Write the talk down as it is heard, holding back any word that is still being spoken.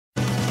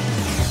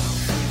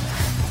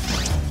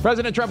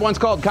President Trump once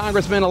called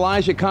Congressman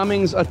Elijah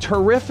Cummings a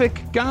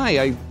terrific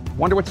guy. I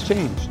wonder what's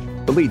changed.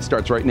 The lead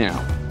starts right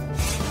now.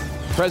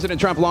 President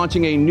Trump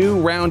launching a new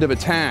round of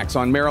attacks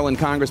on Maryland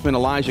Congressman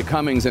Elijah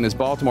Cummings in his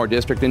Baltimore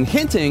district and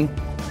hinting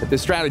that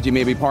this strategy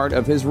may be part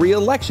of his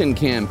re-election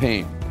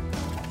campaign.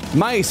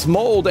 Mice,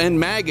 mold, and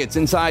maggots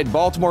inside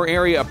Baltimore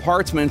area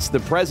apartments.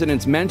 The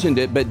president's mentioned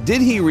it, but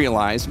did he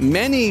realize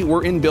many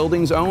were in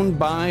buildings owned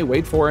by,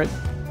 wait for it,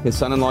 his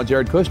son-in-law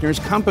Jared Kushner's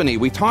company?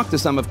 We talked to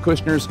some of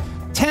Kushner's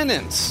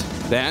tenants.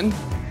 Then,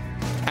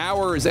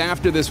 hours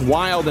after this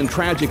wild and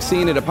tragic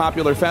scene at a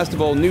popular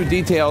festival, new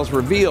details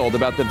revealed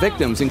about the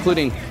victims,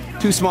 including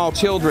 2 small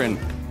children,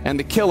 and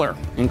the killer,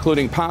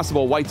 including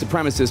possible white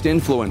supremacist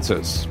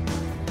influences.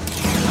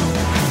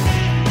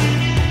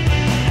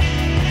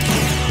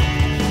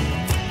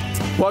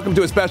 Welcome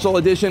to a special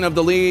edition of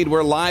The Lead.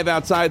 We're live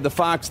outside the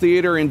Fox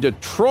Theater in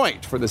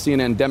Detroit for the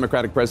CNN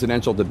Democratic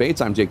presidential debates.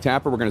 I'm Jake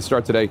Tapper. We're going to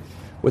start today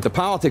with the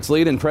politics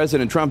lead and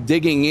President Trump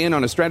digging in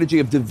on a strategy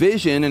of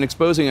division and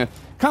exposing a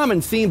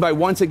common theme by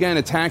once again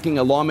attacking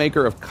a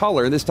lawmaker of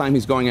color. This time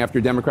he's going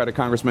after Democratic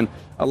Congressman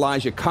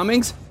Elijah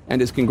Cummings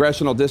and his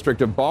congressional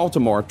district of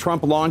Baltimore.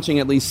 Trump launching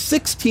at least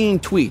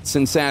 16 tweets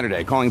since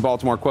Saturday, calling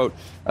Baltimore, quote,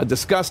 a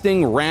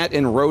disgusting rat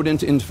and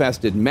rodent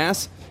infested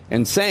mess,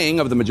 and saying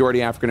of the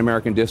majority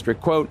African-American district,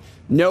 quote,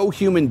 no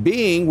human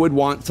being would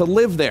want to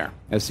live there.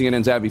 As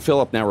CNN's Abby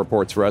Phillip now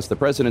reports for us, the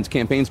president's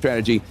campaign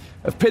strategy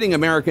of pitting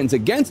Americans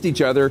against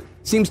each other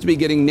seems to be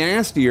getting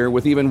nastier,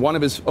 with even one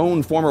of his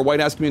own former White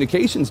House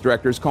communications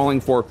directors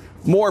calling for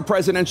more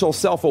presidential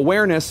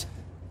self-awareness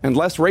and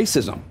less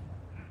racism.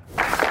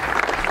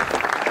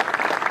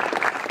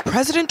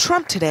 President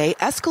Trump today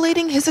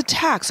escalating his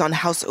attacks on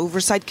House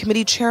Oversight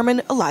Committee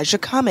Chairman Elijah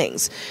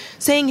Cummings,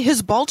 saying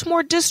his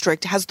Baltimore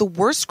district has the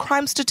worst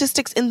crime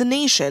statistics in the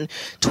nation,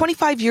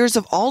 25 years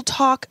of all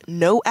talk,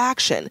 no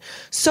action,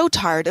 so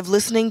tired of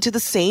listening to the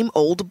same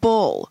old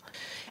bull.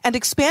 And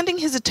expanding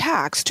his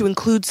attacks to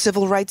include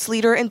civil rights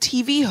leader and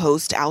TV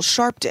host Al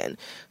Sharpton,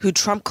 who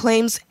Trump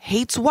claims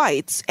hates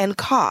whites and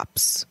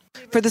cops.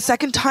 For the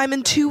second time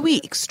in 2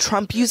 weeks,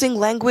 Trump using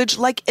language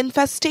like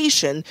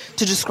infestation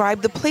to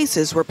describe the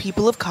places where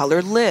people of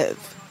color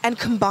live. And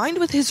combined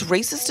with his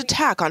racist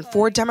attack on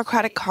 4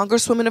 Democratic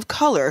congresswomen of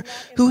color,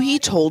 who he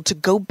told to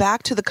go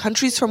back to the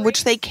countries from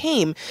which they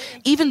came,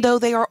 even though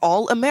they are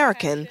all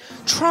American,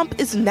 Trump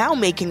is now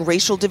making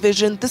racial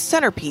division the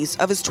centerpiece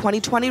of his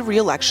 2020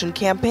 re-election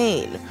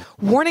campaign,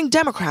 warning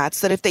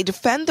Democrats that if they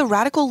defend the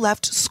radical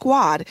left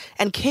squad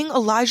and King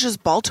Elijah's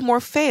Baltimore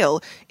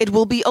fail, it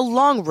will be a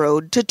long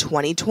road to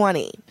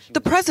 2020. The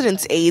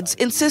president's aides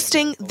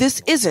insisting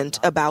this isn't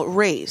about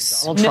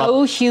race.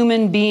 No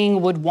human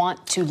being would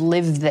want to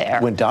live there.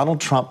 When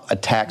Donald Trump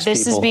attacks people...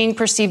 This is being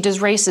perceived as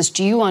racist.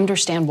 Do you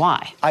understand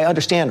why? I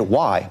understand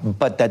why,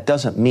 but that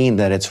doesn't mean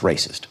that it's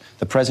racist.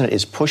 The president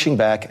is pushing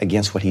back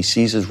against what he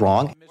sees as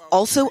wrong.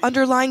 Also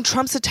underlying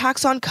Trump's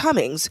attacks on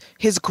Cummings,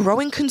 his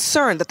growing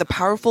concern that the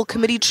powerful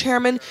committee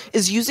chairman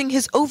is using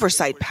his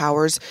oversight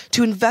powers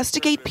to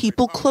investigate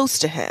people close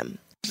to him.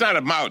 It's not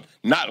about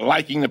not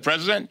liking the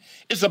president.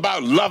 It's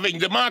about loving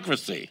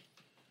democracy.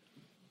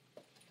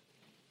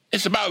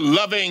 It's about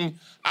loving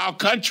our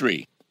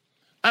country.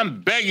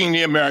 I'm begging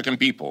the American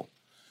people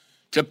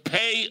to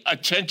pay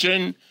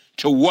attention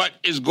to what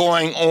is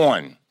going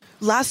on.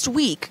 Last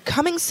week,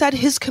 Cummings said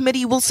his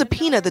committee will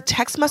subpoena the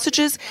text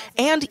messages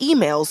and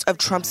emails of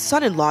Trump's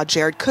son-in-law,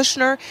 Jared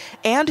Kushner,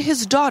 and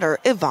his daughter,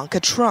 Ivanka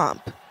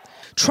Trump.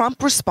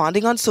 Trump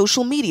responding on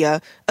social media,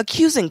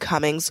 accusing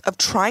Cummings of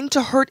trying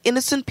to hurt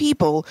innocent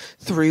people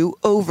through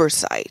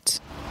oversight.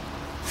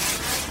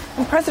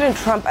 President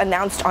Trump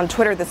announced on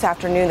Twitter this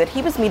afternoon that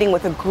he was meeting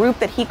with a group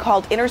that he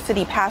called inner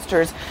city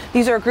pastors.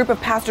 These are a group of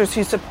pastors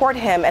who support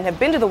him and have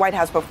been to the White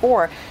House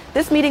before.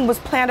 This meeting was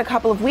planned a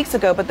couple of weeks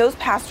ago, but those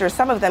pastors,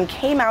 some of them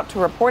came out to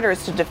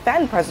reporters to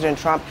defend President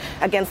Trump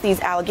against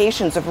these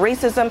allegations of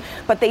racism,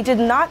 but they did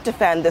not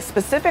defend the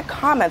specific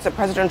comments that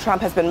President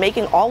Trump has been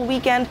making all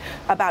weekend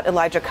about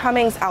Elijah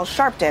Cummings, Al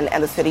Sharpton,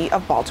 and the city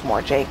of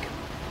Baltimore. Jake.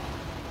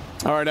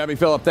 All right, Abby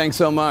Phillip, thanks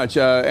so much.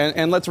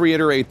 And let's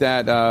reiterate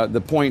that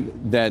the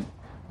point that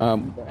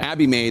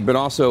Abby made, but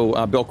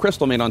also Bill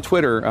Kristol made on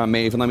Twitter,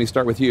 Maeve, and let me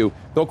start with you.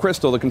 Bill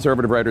Kristol, the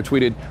conservative writer,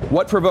 tweeted,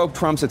 what provoked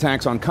Trump's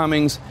attacks on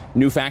Cummings?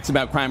 New facts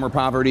about crime or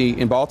poverty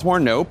in Baltimore?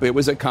 Nope. It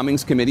was that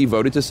Cummings committee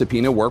voted to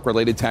subpoena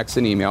work-related texts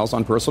and emails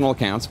on personal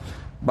accounts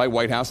by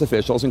White House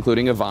officials,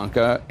 including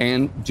Ivanka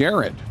and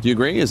Jared. Do you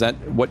agree? Is that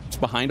what's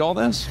behind all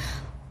this?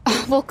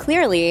 Well,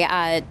 clearly,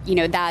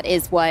 that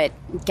is what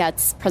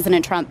gets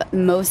President Trump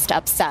most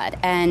upset.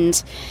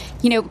 And,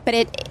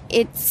 but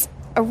it's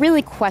a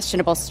really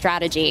questionable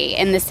strategy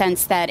in the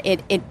sense that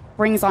it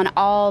brings on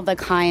all the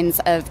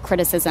kinds of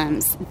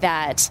criticisms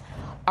that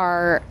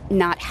are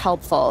not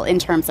helpful in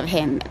terms of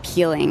him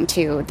appealing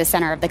to the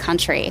center of the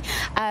country.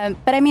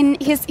 But I mean,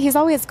 he's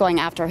always going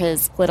after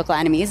his political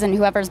enemies and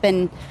whoever's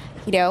been,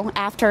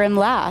 after him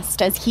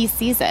last as he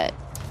sees it.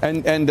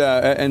 And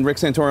Rick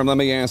Santorum, let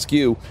me ask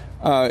you,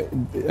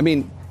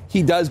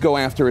 he does go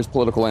after his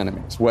political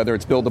enemies, whether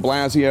it's Bill de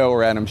Blasio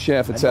or Adam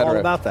Schiff, et cetera. All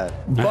about that.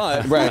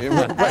 But, right.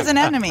 As an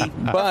enemy.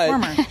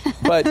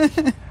 But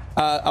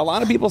a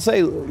lot of people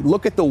say,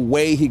 look at the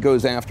way he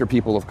goes after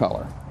people of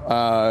color,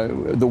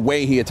 the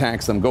way he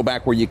attacks them. Go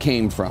back where you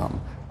came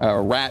from.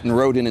 Rat and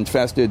rodent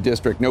infested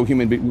district. No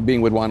human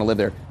being would want to live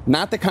there.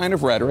 Not the kind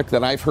of rhetoric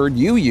that I've heard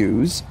you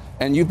use,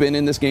 and you've been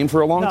in this game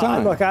for a long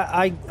time. Look,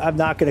 I'm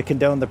not going to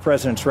condone the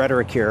president's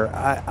rhetoric here.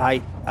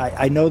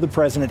 I know the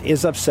president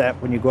is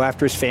upset when you go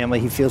after his family.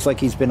 He feels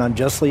like he's been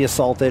unjustly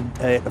assaulted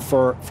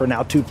for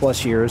now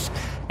 2+ years,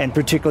 and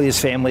particularly his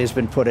family has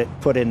been put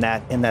in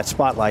that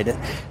spotlight.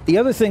 The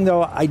other thing,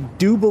 though, I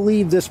do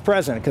believe this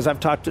president, because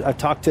I've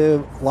talked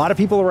to a lot of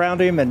people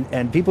around him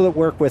and people that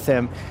work with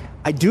him.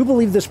 I do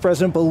believe this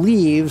president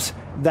believes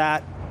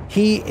that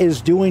he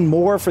is doing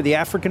more for the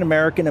African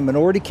American and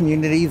minority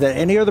community than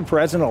any other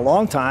president in a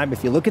long time.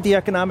 If you look at the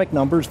economic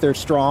numbers, they're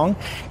strong.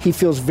 He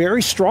feels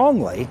very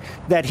strongly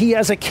that he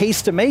has a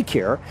case to make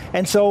here.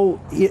 And so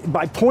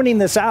by pointing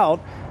this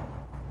out,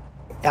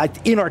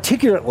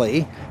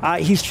 inarticulately,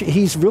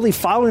 he's really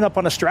following up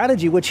on a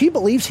strategy which he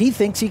believes he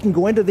thinks he can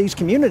go into these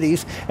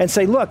communities and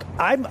say, look,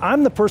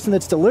 I'm the person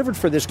that's delivered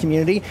for this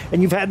community,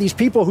 and you've had these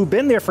people who've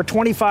been there for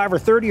 25 or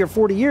 30 or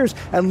 40 years,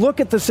 and look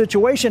at the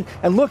situation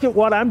and look at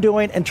what I'm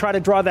doing and try to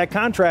draw that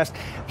contrast.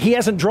 He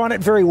hasn't drawn it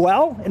very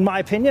well, in my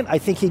opinion. I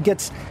think he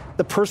gets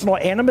the personal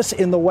animus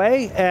in the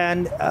way,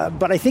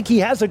 but I think he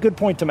has a good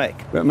point to make.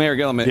 But Mayor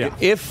Gilliman,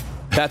 if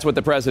that's what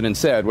the president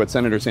said, what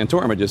Senator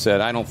Santorum just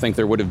said, I don't think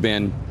there would have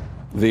been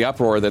the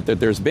uproar that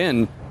there's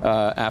been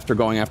after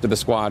going after the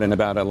squad and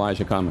about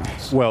Elijah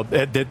Cummings. Well,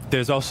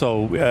 there's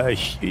also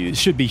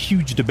should be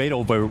huge debate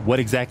over what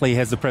exactly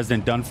has the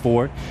president done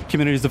for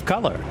communities of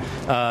color.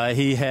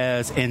 He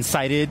has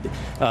incited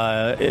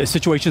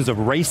situations of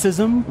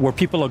racism where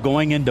people are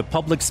going into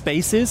public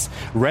spaces,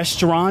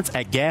 restaurants,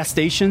 at gas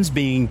stations,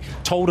 being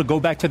told to go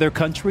back to their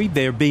country.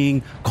 They're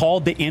being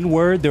called the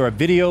N-word. There are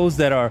videos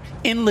that are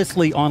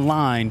endlessly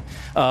online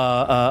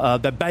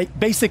that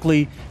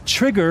basically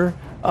trigger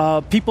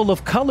people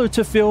of color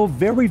to feel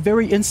very,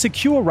 very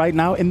insecure right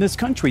now in this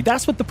country.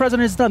 That's what the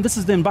president has done. This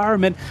is the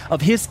environment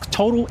of his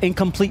total and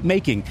complete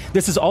making.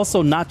 This is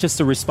also not just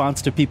a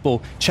response to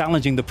people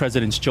challenging the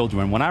president's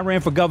children. When I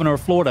ran for governor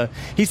of Florida,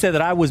 he said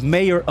that I was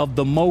mayor of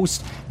the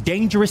most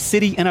dangerous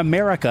city in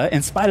America,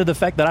 in spite of the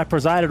fact that I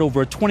presided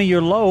over a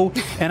 20-year low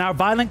in our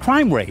violent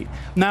crime rate.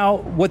 Now,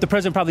 what the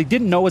president probably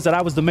didn't know is that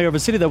I was the mayor of a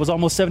city that was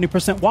almost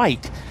 70%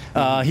 white.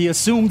 He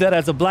assumed that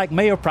as a black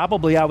mayor,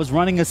 probably I was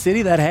running a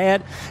city that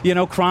had,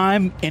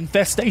 crime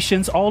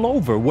infestations all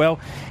over. Well,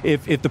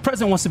 if the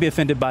president wants to be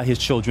offended by his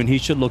children, he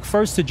should look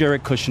first to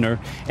Jared Kushner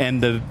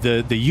and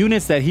the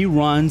units that he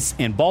runs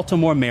in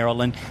Baltimore,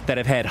 Maryland, that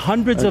have had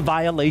hundreds of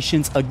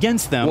violations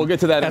against them. We'll get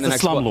to that in the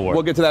next block.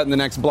 We'll get to that in the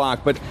next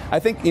block. But I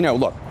think,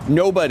 look,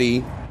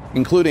 nobody,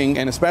 including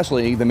and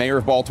especially the mayor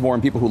of Baltimore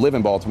and people who live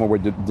in Baltimore,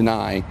 would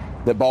deny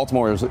that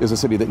Baltimore is a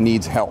city that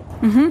needs help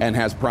and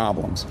has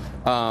problems.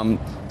 Jen,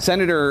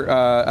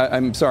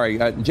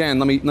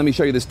 let me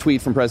show you this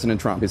tweet from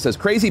President Trump. It says,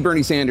 crazy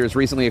Bernie Sanders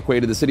recently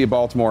equated the city of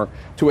Baltimore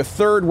to a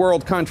third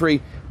world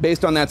country.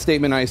 Based on that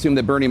statement, I assume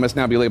that Bernie must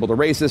now be labeled a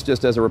racist,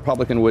 just as a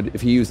Republican would if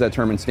he used that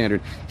term in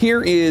standard.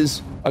 Here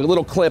is a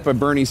little clip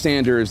of Bernie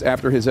Sanders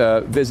after his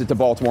visit to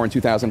Baltimore in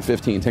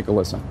 2015. Take a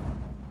listen.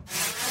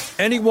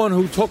 Anyone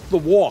who took the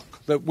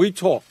walk that we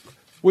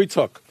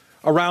took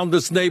around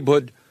this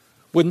neighborhood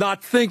would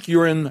not think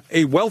you're in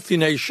a wealthy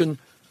nation.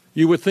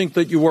 You would think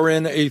that you were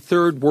in a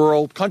third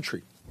world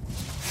country.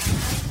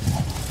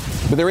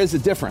 But there is a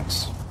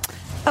difference.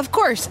 Of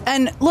course.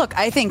 And look,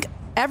 I think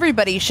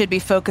everybody should be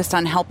focused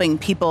on helping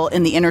people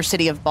in the inner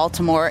city of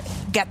Baltimore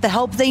get the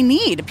help they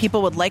need.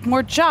 People would like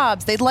more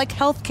jobs. They'd like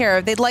health care.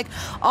 They'd like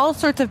all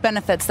sorts of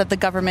benefits that the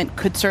government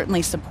could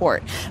certainly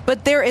support.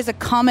 But there is a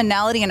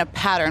commonality and a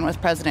pattern with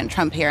President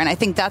Trump here, and I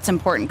think that's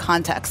important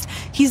context.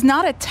 He's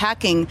not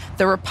attacking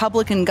the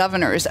Republican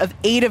governors of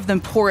 8 of the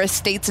poorest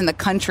states in the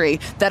country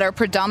that are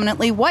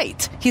predominantly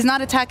white. He's not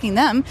attacking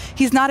them.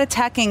 He's not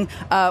attacking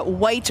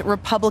white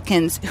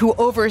Republicans who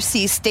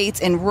oversee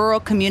states in rural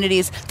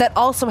communities that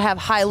also have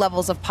high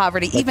levels of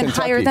poverty, like even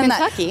Kentucky. Higher than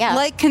Kentucky, that. Yeah.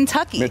 Like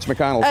Kentucky. Mitch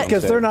McConnell.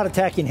 Because they're not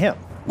attacking him.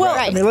 Well,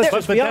 I mean, let's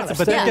just be honest.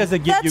 But that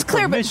doesn't give you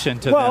permission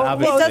to then,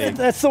 obviously.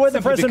 That's the way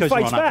the president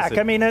fights back.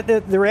 I mean,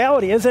 the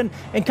reality is, and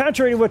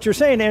contrary to what you're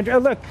saying, Andrew,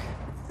 look,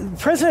 the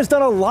president has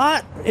done a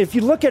lot. If you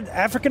look at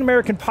African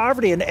American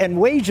poverty and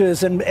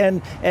wages and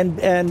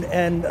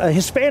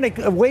Hispanic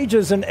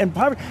wages and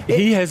poverty,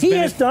 he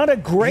has done a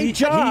great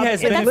job. He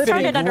has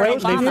benefited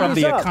greatly from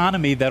the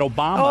economy that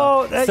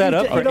Obama set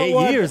up for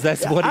 8 years.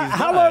 That's what he's done.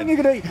 How long are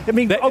you going to? I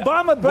mean,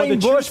 Obama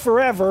blamed Bush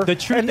forever,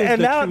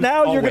 and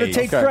now you're going to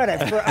take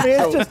credit.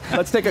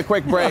 Let's take a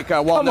quick break.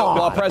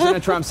 While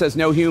President Trump says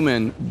no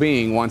human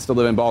being wants to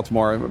live in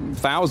Baltimore,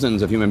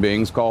 thousands of human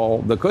beings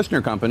call the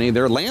Kushner company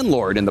their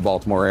landlord in the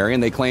Baltimore area,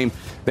 and they claim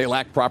they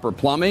lack proper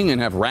plumbing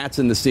and have rats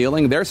in the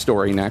ceiling. Their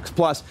story next.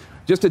 Plus,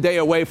 just a day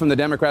away from the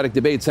Democratic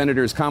debate,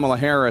 Senators Kamala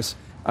Harris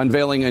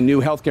unveiling a new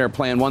health care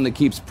plan, one that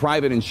keeps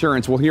private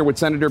insurance. We'll hear what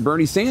Senator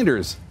Bernie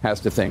Sanders has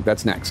to think.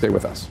 That's next. Stay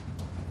with us.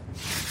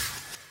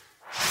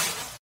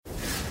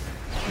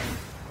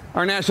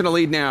 Our national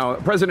lead now.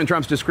 President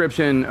Trump's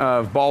description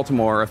of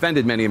Baltimore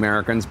offended many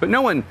Americans, but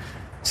no one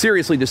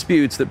seriously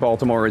disputes that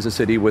Baltimore is a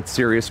city with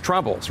serious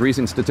troubles.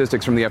 Recent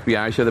statistics from the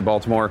FBI show that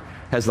Baltimore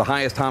has the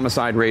highest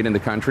homicide rate in the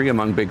country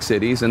among big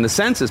cities, and the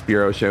Census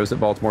Bureau shows that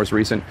Baltimore's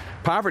recent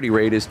poverty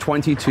rate is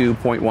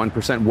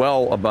 22.1%,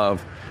 well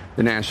above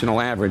the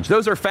national average.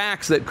 Those are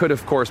facts that could,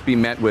 of course, be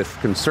met with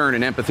concern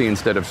and empathy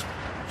instead of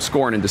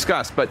scorn and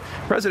disgust. But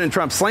President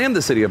Trump slammed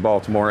the city of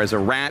Baltimore as a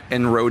rat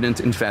and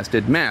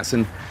rodent-infested mess,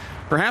 and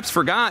perhaps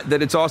forgot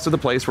that it's also the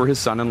place where his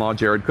son-in-law,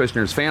 Jared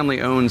Kushner's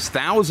family, owns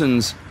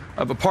thousands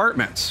of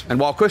apartments.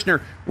 And while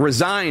Kushner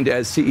resigned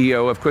as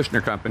CEO of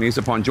Kushner Companies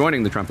upon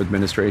joining the Trump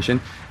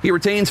administration, he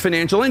retains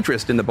financial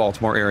interest in the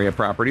Baltimore area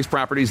properties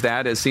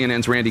that, as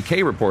CNN's Randy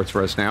Kay reports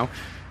for us now,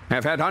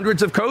 have had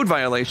hundreds of code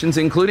violations,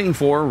 including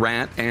for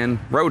rat and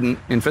rodent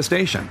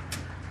infestation.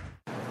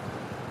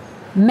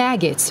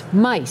 Maggots,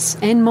 mice,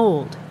 and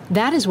mold.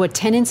 That is what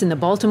tenants in the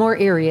Baltimore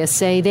area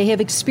say they have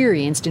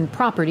experienced in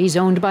properties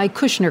owned by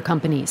Kushner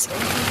Companies,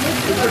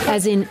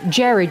 as in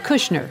Jared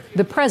Kushner,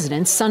 the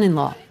president's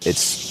son-in-law.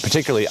 It's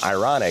particularly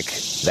ironic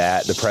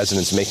that the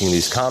president's making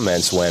these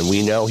comments when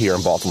we know here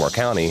in Baltimore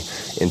County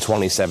in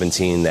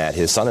 2017 that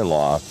his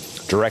son-in-law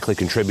directly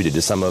contributed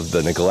to some of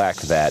the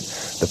neglect that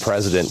the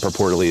president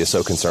purportedly is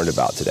so concerned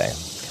about today.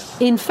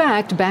 In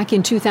fact, back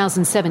in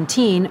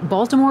 2017,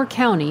 Baltimore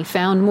County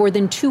found more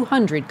than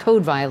 200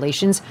 code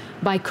violations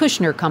by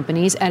Kushner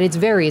Companies at its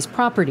various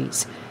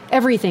properties,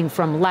 everything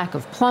from lack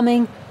of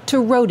plumbing to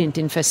rodent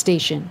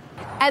infestation.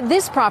 At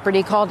this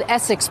property called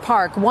Essex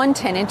Park, one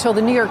tenant told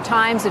the New York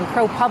Times and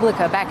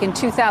ProPublica back in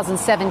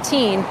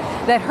 2017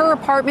 that her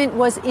apartment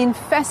was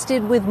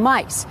infested with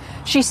mice.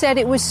 She said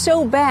it was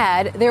so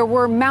bad there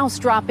were mouse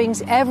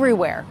droppings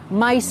everywhere,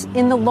 mice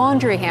in the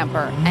laundry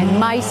hamper, and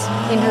mice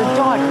in her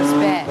daughter's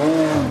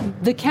bed.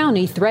 The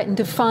county threatened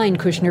to fine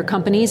Kushner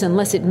Companies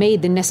unless it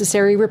made the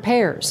necessary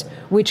repairs,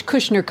 which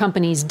Kushner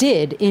Companies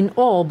did in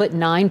all but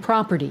 9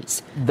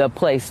 properties. The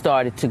place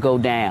started to go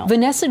down.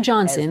 Vanessa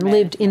Johnson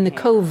lived in the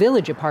Cove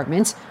Village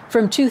apartments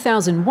from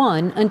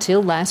 2001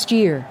 until last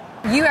year.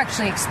 You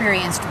actually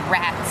experienced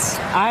rats.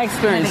 I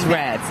experienced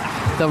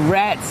rats. The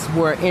rats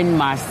were in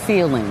my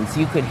ceilings.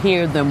 You could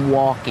hear them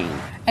walking.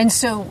 And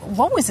so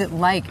what was it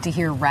like to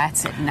hear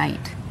rats at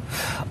night?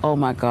 Oh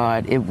my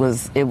God, it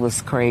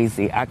was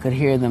crazy. I could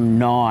hear them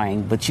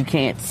gnawing, but you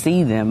can't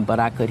see them, but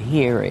I could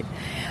hear it.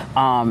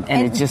 And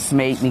it just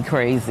made me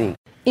crazy.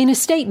 In a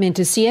statement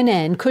to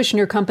CNN,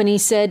 Kushner Company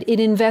said it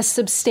invests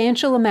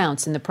substantial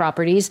amounts in the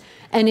properties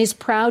and is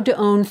proud to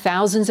own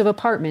thousands of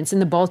apartments in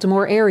the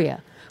Baltimore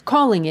area,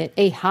 calling it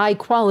a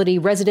high-quality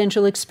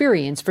residential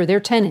experience for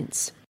their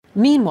tenants.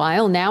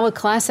 Meanwhile, now a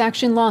class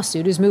action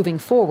lawsuit is moving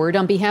forward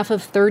on behalf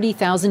of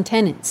 30,000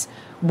 tenants.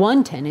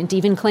 One tenant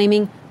even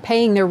claiming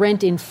paying their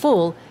rent in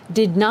full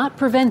did not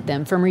prevent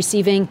them from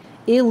receiving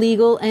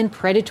illegal and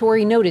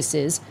predatory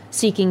notices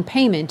seeking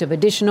payment of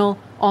additional,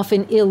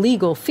 often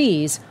illegal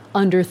fees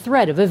under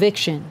threat of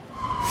eviction.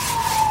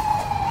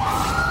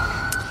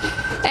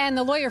 And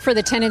the lawyer for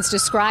the tenants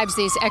describes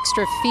these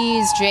extra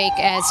fees, Jake,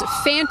 as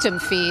phantom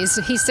fees.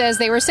 He says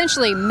they were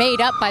essentially made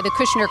up by the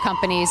Kushner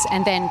Companies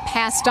and then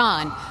passed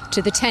on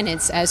to the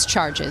tenants as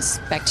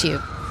charges. Back to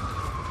you.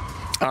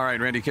 All right,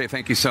 Randy Kay,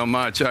 thank you so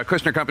much.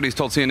 Kushner Companies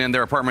told CNN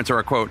their apartments are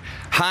a, quote,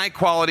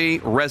 high-quality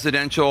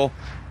residential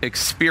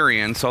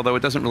experience, although it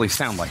doesn't really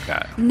sound like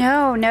that.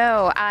 No.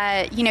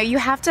 You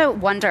have to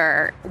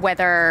wonder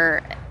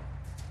whether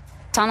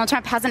Donald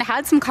Trump hasn't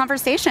had some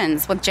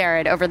conversations with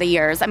Jared over the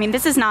years. I mean,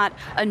 this is not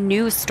a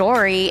new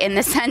story in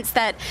the sense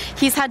that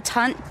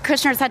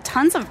Kushner's had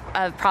tons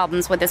of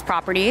problems with his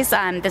properties,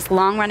 this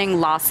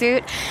long-running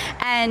lawsuit.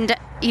 And,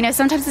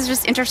 sometimes it's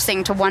just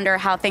interesting to wonder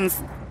how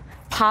things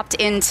popped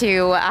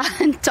into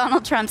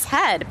Donald Trump's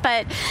head.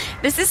 But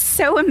this is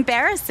so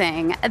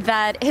embarrassing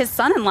that his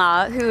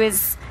son-in-law, who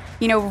is,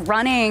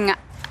 running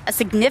a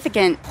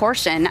significant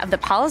portion of the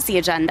policy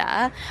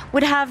agenda,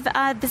 would have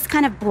this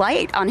kind of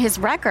blight on his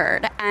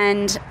record.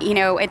 And,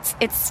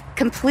 it's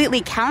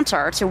completely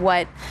counter to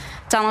what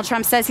Donald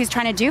Trump says he's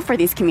trying to do for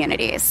these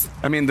communities.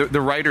 I mean,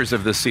 the writers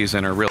of this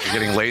season are really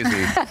getting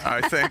lazy,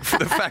 I think, for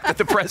the fact that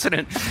the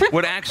president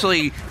would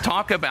actually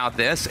talk about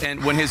this.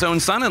 And when his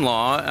own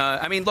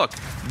son-in-law, look,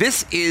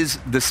 this is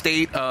the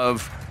state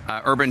of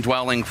urban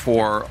dwelling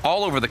for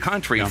all over the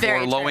country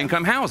for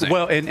low-income housing.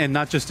 Well, and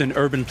not just in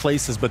urban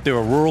places, but there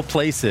are rural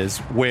places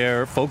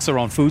where folks are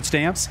on food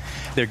stamps.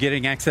 They're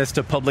getting access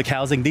to public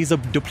housing. These are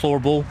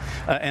deplorable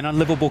and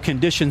unlivable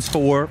conditions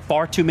for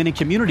far too many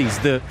communities.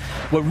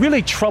 What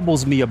really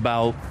troubles me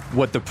about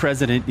what the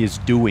president is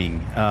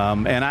doing,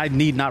 and I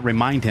need not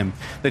remind him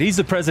that he's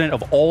the president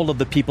of all of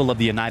the people of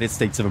the United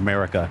States of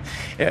America.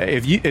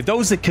 If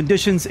those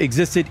conditions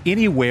existed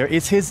anywhere,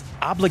 it's his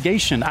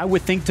obligation, I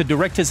would think, to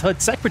direct his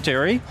HUD secretary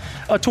secretary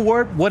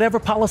toward whatever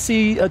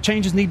policy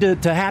changes need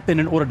to happen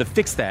in order to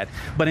fix that.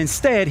 But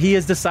instead, he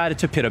has decided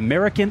to pit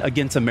American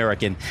against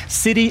American,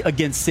 city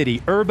against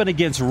city, urban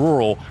against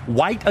rural,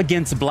 white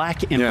against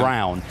black and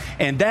brown.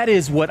 And that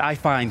is what I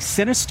find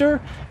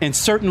sinister and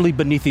certainly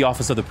beneath the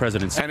office of the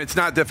presidency. And it's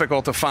not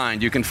difficult to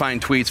find. You can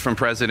find tweets from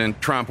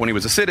President Trump when he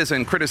was a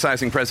citizen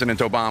criticizing President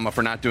Obama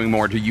for not doing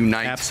more to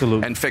unite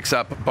and fix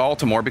up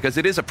Baltimore, because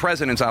it is a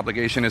president's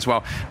obligation as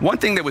well. One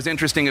thing that was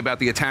interesting about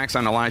the attacks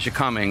on Elijah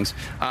Cummings,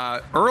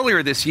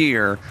 earlier this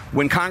year,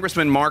 when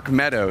Congressman Mark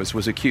Meadows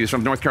was accused,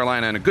 from North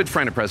Carolina, and a good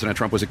friend of President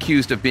Trump, was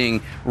accused of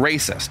being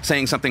racist,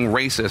 saying something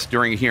racist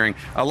during a hearing,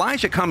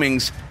 Elijah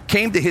Cummings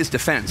came to his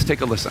defense.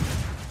 Take a listen.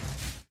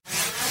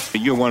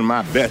 You're one of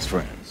my best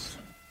friends.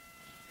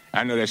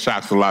 I know that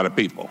shocks a lot of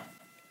people.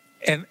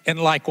 And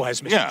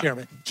likewise, Mr.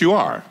 Chairman. You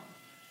are.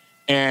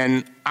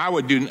 And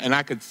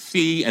I could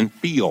see and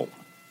feel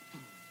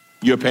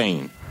your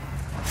pain.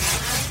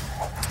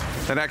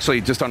 And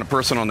actually, just on a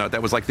personal note,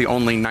 that was like the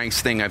only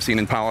nice thing I've seen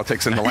in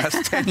politics in the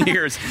last 10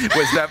 years.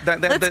 Was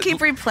Let's keep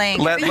replaying.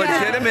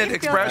 Legitimate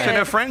expression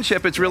of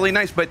friendship. It's really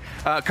nice. But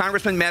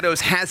Congressman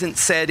Meadows hasn't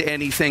said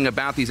anything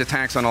about these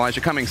attacks on Elijah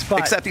Cummings,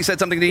 except he said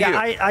something to you.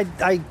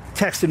 I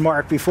texted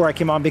Mark before I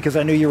came on because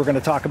I knew you were going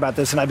to talk about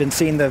this, and I've been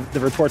seeing the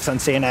reports on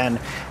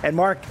CNN. And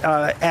Mark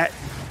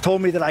told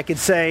me that I could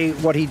say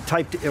what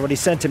he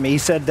sent to me. He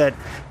said that,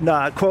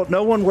 quote,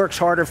 "No one works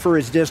harder for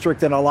his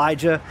district than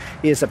Elijah.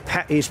 He's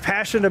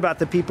passionate about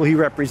the people he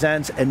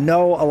represents, and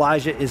no,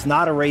 Elijah is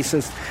not a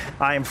racist.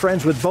 I am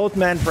friends with both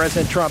men,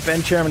 President Trump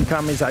and Chairman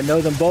Cummings. I know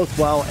them both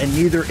well, and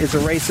neither is a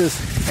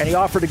racist." And he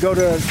offered to go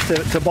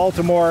to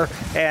Baltimore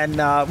and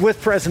with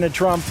President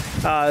Trump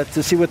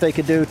to see what they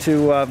could do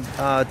to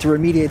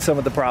remediate some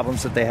of the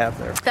problems that they have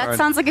there. That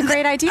sounds like a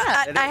great idea.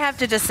 I have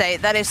to just say,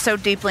 that is so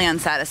deeply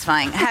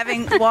unsatisfying.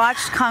 Having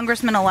watched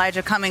Congressman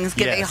Elijah Cummings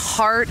give a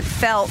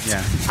heartfelt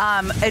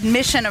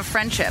admission of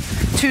friendship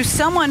to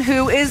someone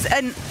who is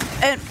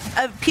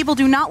people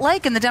do not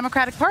like in the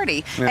Democratic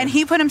Party. And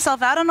he put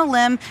himself out on a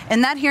limb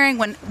in that hearing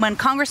when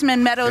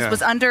Congressman Meadows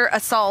was under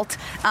assault,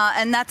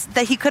 and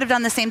that he could have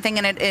done the same thing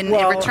in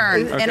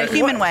return, in a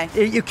human way.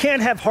 You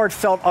can't have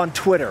heartfelt on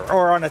Twitter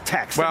or on a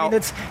text. I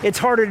mean, it's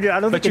harder to do. I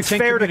don't think it's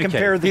fair to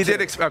compare the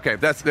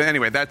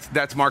two.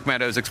 That's Mark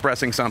Meadows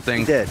expressing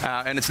something.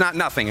 And it's not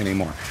nothing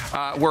anymore.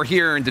 We're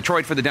here in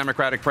Detroit for the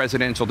Democratic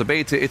presidential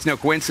debates. It's no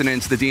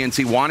coincidence the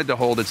DNC wanted to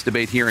hold its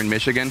debate here in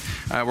Michigan.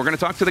 We're going to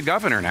talk to the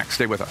governor next.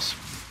 Stay with us.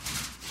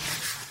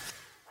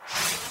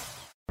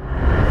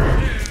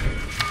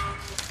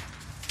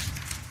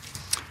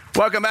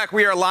 Welcome back.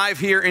 We are live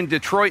here in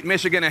Detroit,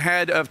 Michigan,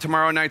 ahead of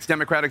tomorrow night's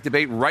Democratic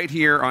debate right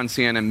here on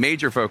CNN.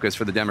 Major focus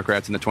for the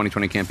Democrats in the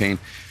 2020 campaign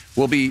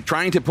will be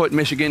trying to put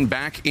Michigan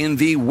back in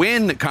the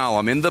win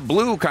column, in the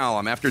blue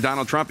column, after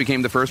Donald Trump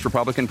became the first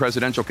Republican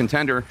presidential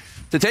contender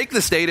to take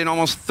the state in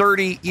almost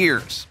 30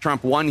 years.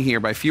 Trump won here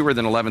by fewer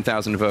than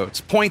 11,000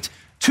 votes,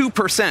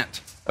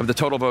 0.2% of the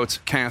total votes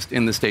cast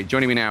in the state.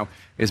 Joining me now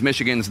is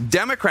Michigan's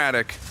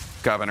Democratic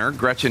Governor,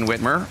 Gretchen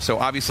Whitmer. So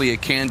obviously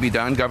it can be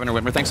done. Governor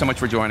Whitmer, thanks so much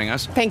for joining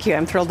us. Thank you.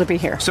 I'm thrilled to be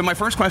here. So my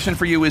first question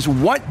for you is,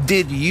 what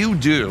did you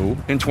do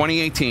in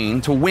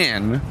 2018 to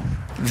win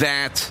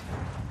that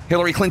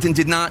Hillary Clinton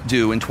did not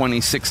do in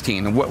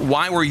 2016?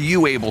 Why were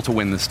you able to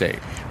win the state?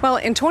 Well,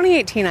 in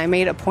 2018, I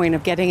made a point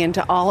of getting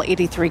into all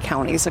 83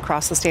 counties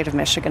across the state of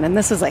Michigan. And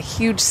this is a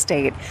huge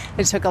state.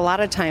 It took a lot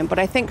of time. But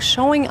I think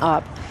showing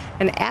up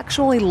and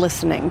actually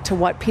listening to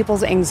what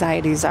people's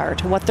anxieties are,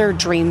 to what their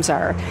dreams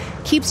are,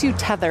 keeps you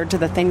tethered to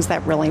the things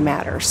that really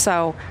matter.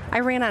 So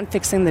I ran on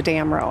fixing the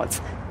damn roads.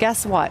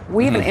 Guess what?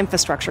 We have an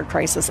infrastructure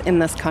crisis in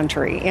this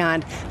country,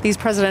 and these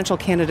presidential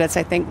candidates,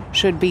 I think,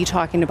 should be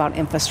talking about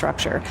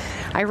infrastructure.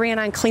 I ran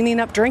on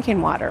cleaning up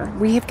drinking water.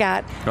 We've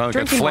got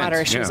drinking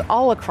water issues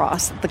all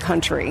across the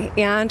country,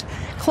 and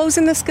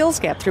closing the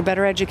skills gap through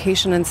better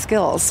education and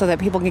skills so that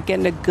people can get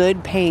into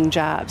good paying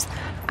jobs.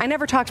 I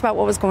never talked about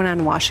what was going on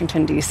in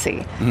Washington,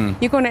 D.C.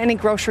 You go into any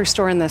grocery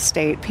store in this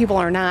state, people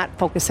are not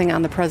focusing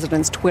on the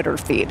president's Twitter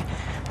feed.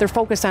 They're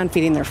focused on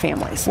feeding their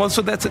families. Well,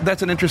 so that's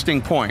an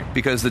interesting point,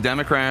 because the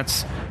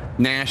Democrats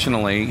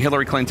nationally,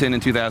 Hillary Clinton in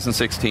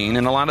 2016,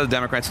 and a lot of the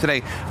Democrats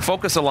today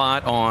focus a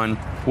lot on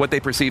what they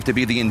perceive to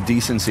be the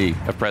indecency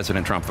of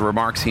President Trump, the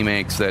remarks he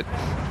makes that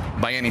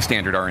by any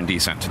standard are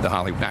indecent, the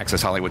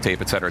Access Hollywood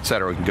tape, et cetera, et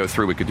cetera. We can go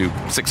through, we could do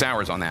 6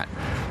 hours on that.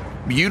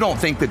 You don't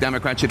think the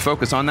Democrats should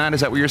focus on that?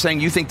 Is that what you're saying?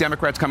 You think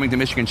Democrats coming to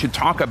Michigan should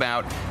talk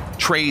about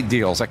trade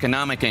deals,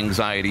 economic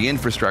anxiety,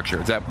 infrastructure?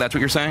 That's what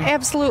you're saying?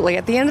 Absolutely.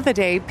 At the end of the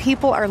day,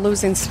 people are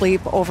losing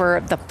sleep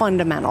over the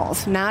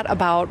fundamentals, not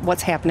about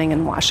what's happening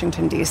in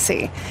Washington,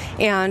 D.C.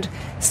 And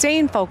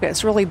staying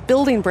focused, really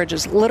building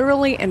bridges,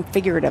 literally and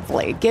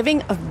figuratively,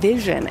 giving a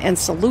vision and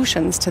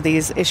solutions to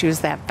these issues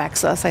that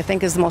vex us, I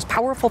think is the most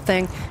powerful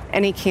thing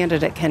any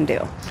candidate can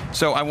do.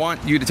 So I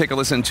want you to take a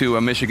listen to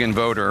a Michigan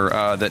voter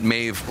that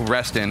Maeve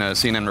Reston, a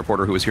CNN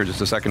reporter who was here just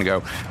a second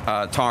ago,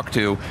 talked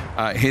to.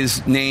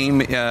 His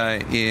name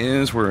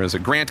is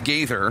Grant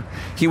Gaither.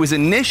 He was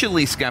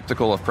initially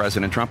skeptical of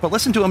President Trump, but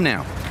listen to him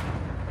now.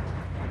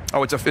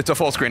 Oh, it's a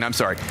full screen. I'm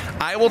sorry.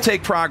 I will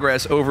take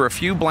progress over a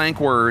few blank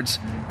words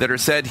that are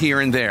said here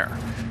and there.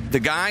 The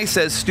guy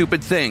says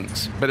stupid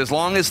things, but as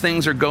long as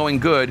things are going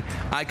good,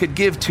 I could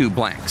give 2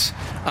 blanks.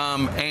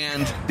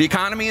 And the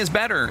economy is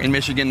better in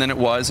Michigan than it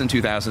was in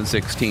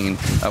 2016.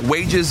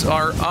 Wages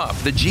are up.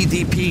 The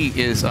GDP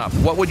is up.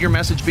 What would your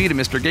message be to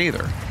Mr.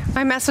 Gaither?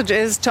 My message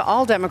is to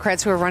all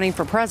Democrats who are running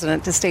for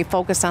president to stay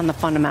focused on the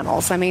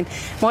fundamentals. I mean,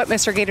 what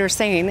Mr. Gaither is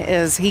saying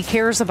is he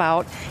cares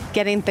about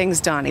getting things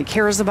done. He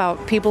cares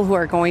about people who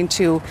are going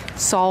to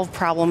solve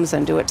problems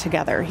and do it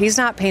together. He's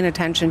not paying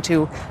attention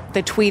to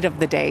the tweet of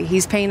the day.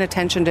 He's paying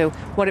attention to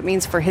what it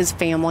means for his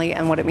family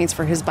and what it means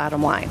for his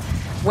bottom line.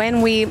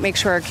 When we make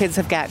sure our kids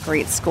have got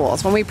great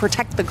schools, when we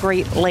protect the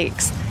Great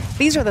Lakes,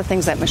 these are the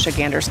things that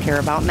Michiganders care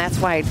about, and that's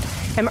why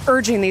I'm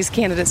urging these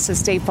candidates to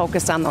stay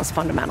focused on those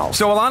fundamentals.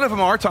 So a lot of them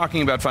are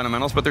talking about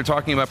fundamentals, but they're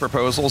talking about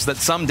proposals that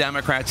some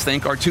Democrats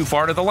think are too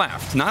far to the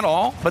left. Not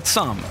all, but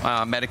some.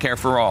 Medicare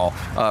for all,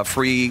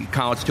 free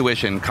college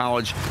tuition,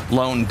 college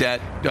loan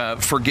debt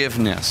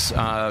forgiveness,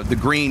 the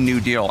Green New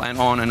Deal, and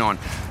on and on.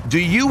 Do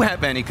you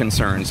have any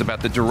concerns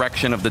about the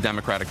direction of the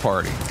Democratic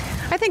Party?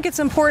 I think it's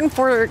important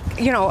for,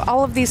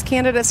 all of these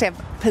candidates to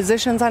have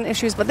positions on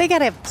issues, but they got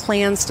to have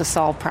plans to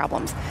solve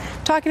problems.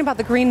 Talking about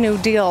the Green New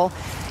Deal,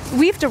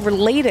 we have to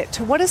relate it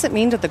to what does it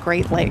mean to the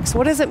Great Lakes?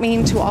 What does it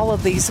mean to all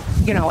of these,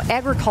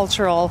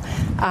 agricultural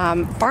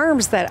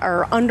farms that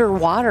are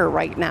underwater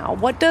right now?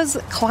 What does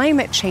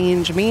climate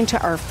change mean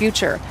to our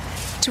future?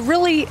 To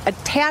really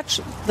attach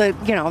the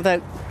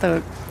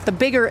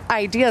bigger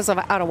ideas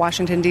out of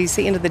Washington,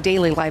 D.C. into the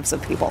daily lives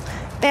of people.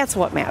 That's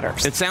what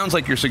matters. It sounds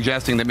like you're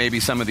suggesting that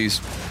maybe some of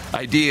these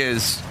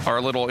ideas are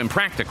a little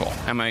impractical.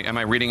 Am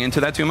I reading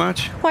into that too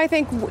much? Well, I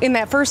think in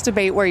that first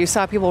debate where you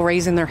saw people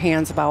raising their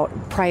hands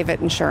about private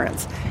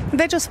insurance,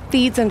 that just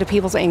feeds into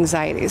people's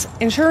anxieties.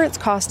 Insurance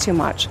costs too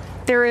much.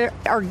 There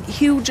are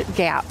huge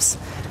gaps.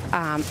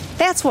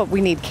 That's what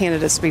we need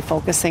candidates to be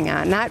focusing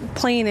on, not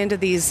playing into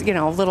these,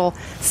 little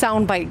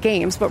soundbite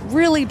games, but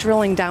really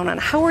drilling down on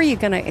how are you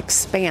going to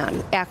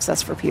expand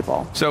access for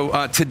people.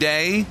 So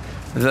today,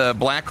 the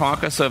Black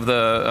Caucus of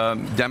the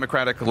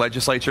Democratic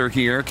legislature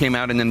here came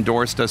out and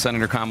endorsed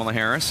Senator Kamala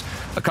Harris.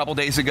 A couple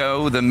days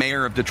ago, the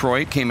mayor of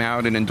Detroit came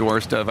out and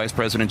endorsed Vice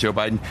President Joe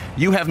Biden.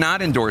 You have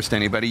not endorsed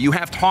anybody. You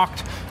have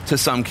talked to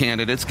some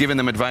candidates, given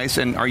them advice,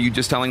 and are you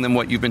just telling them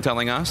what you've been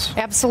telling us?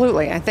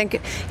 Absolutely. I think,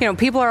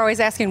 people are always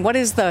asking, what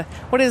is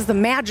the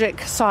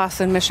magic sauce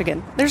in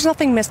Michigan? There's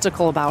nothing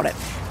mystical about it.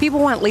 People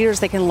want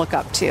leaders they can look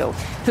up to,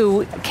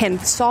 who can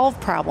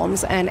solve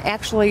problems and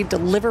actually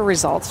deliver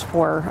results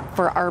for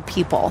our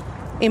people,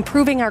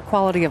 improving our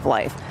quality of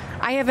life.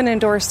 I haven't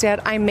endorsed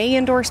yet. I may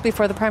endorse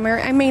before the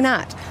primary. I may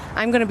not.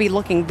 I'm going to be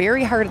looking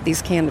very hard at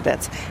these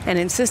candidates and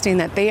insisting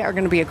that they are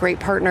going to be a great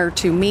partner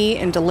to me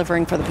in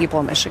delivering for the people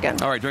of Michigan.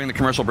 All right, during the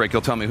commercial break,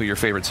 you'll tell me who your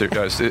favorite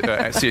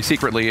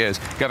secretly is.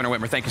 Governor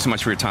Whitmer, thank you so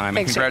much for your time.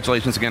 Thanks, and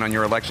congratulations again on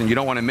your election. You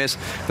don't want to miss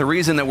the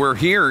reason that we're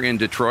here in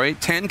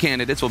Detroit. 10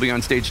 candidates will be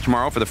on stage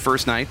tomorrow for the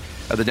first night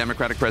of the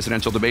Democratic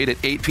presidential debate at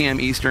 8 p.m.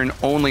 Eastern,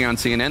 only on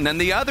CNN. Then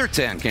the other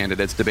 10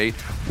 candidates debate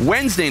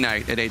Wednesday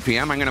night at 8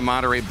 p.m. I'm going to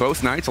moderate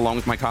both nights along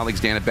with my colleagues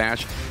Dana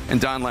Bash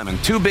and Don Lemon.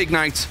 2 big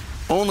nights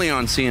only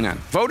on CNN.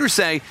 Voters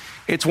say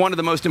it's one of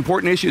the most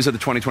important issues of the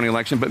 2020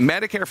 election, but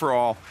Medicare for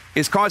All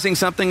is causing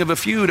something of a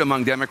feud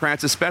among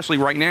Democrats, especially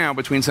right now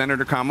between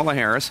Senator Kamala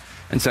Harris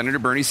and Senator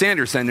Bernie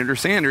Sanders. Senator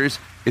Sanders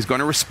is going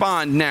to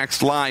respond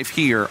next live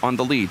here on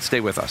The Lead. Stay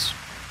with us.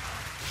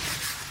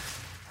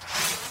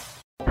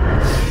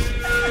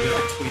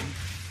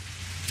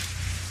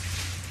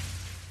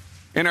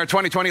 In our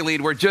 2020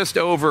 lead, we're just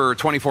over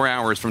 24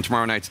 hours from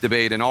tomorrow night's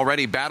debate, and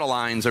already battle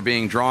lines are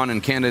being drawn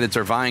and candidates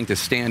are vying to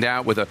stand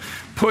out with a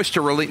push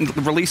to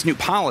release new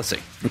policy,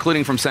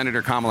 including from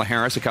Senator Kamala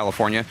Harris of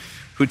California,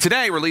 who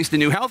today released a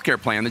new health care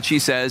plan that she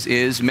says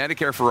is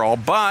Medicare for all,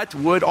 but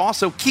would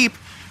also keep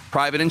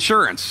private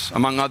insurance.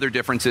 Among other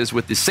differences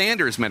with the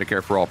Sanders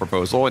Medicare for All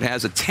proposal, it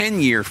has a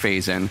 10-year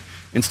phase-in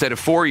instead of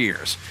 4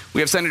 years.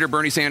 We have Senator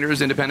Bernie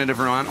Sanders, independent of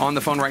Vermont, on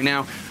the phone right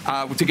now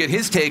to get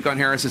his take on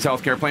Harris's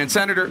health care plan.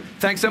 Senator,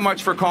 thanks so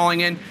much for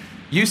calling in.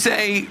 She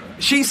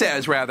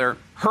says,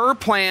 her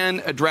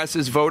plan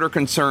addresses voter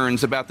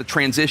concerns about the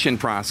transition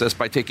process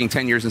by taking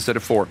 10 years instead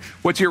of 4.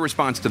 What's your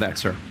response to that,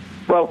 sir?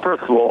 Well,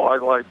 first of all, I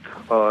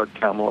like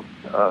Kamala.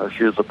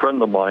 She is a friend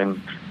of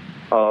mine.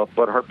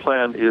 But her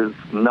plan is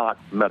not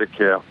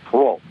Medicare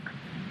for all.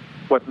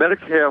 What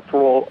Medicare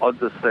for all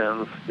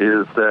understands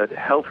is that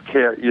health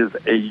care is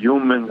a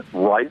human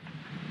right,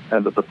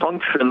 and that the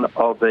function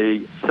of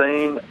a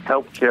sane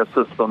health care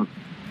system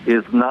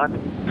is not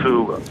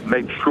to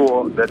make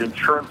sure that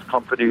insurance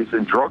companies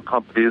and drug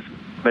companies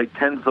make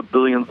tens of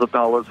billions of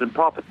dollars in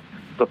profit.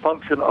 The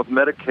function of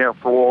Medicare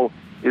for all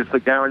is to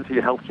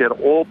guarantee health care to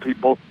all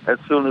people as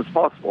soon as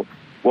possible.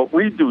 What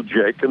we do,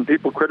 Jake, and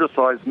people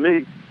criticize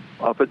me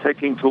for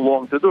taking too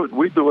long to do it.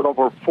 We do it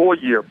over a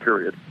 4-year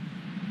period.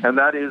 And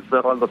that is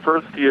that on the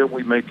first year,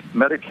 we make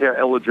Medicare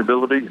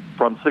eligibility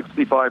from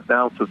 65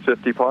 down to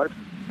 55.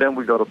 then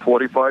we go to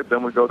 45,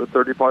 then we go to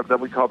 35, then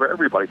we cover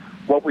everybody.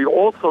 What we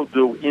also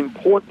do,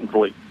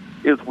 importantly,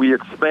 is we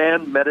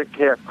expand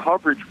Medicare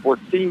coverage for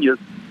seniors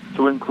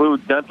to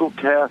include dental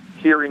care,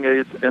 hearing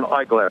aids, and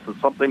eyeglasses,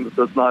 something that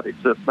does not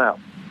exist now.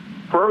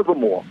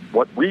 Furthermore,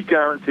 what we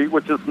guarantee,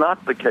 which is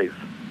not the case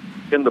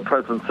in the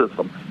present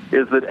system,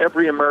 is that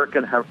every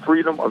American have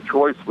freedom of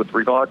choice with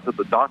regard to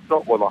the doctor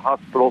or the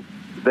hospital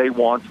they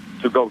want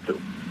to go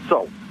to.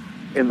 So,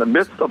 in the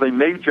midst of a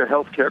major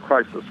health care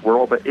crisis where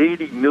over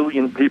 80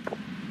 million people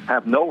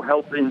have no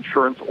health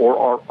insurance or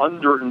are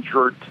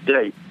underinsured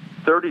today,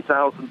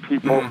 30,000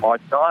 people are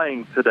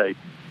dying today,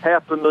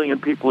 500,000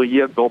 people a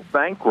year go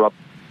bankrupt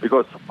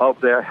because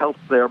of their health,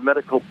 their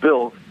medical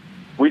bills.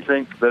 We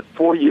think that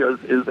 4 years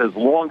is as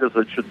long as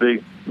it should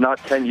be, not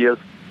 10 years.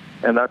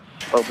 And that's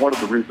one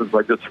of the reasons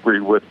I disagree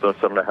with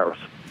Senator Harris.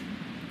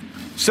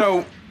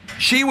 So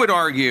she would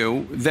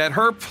argue that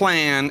her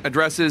plan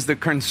addresses the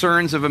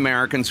concerns of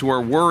Americans who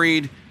are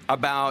worried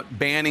about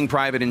banning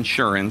private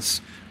insurance.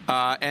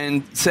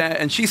 And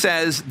she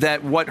says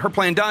that what her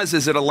plan does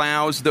is it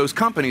allows those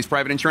companies,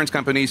 private insurance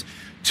companies,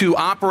 to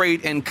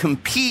operate and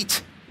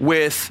compete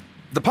with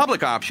the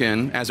public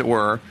option, as it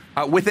were,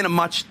 within a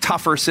much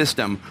tougher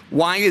system.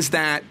 Why is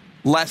that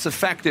less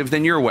effective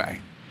than your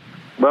way?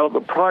 Well,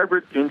 the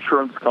private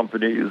insurance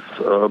companies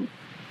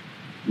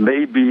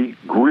may be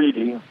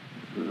greedy.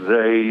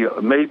 They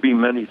may be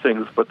many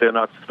things, but they're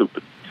not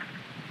stupid.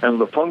 And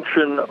the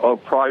function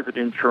of private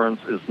insurance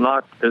is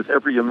not, as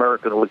every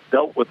American who has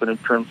dealt with an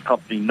insurance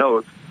company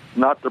knows,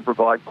 not to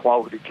provide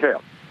quality care.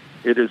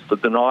 It is to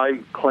deny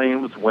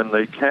claims when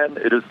they can.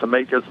 It is to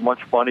make as much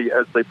money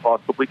as they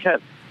possibly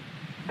can.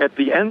 At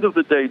the end of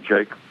the day,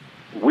 Jake,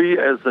 we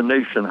as a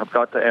nation have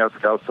got to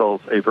ask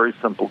ourselves a very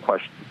simple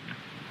question.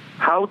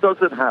 How does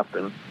it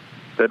happen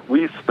that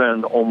we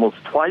spend almost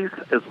twice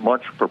as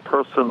much per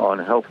person on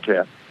health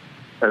care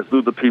as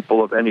do the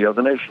people of any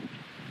other nation?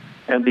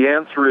 And the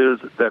answer is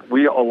that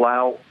we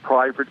allow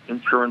private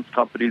insurance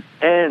companies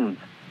and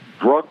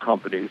drug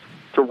companies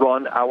to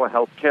run our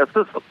health care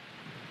system.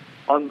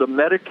 Under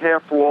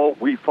Medicare for All,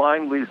 we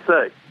finally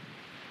say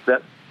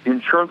that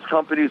insurance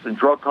companies and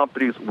drug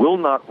companies will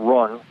not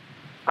run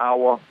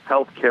our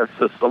health care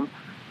system,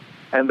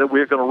 and that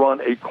we're going to run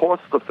a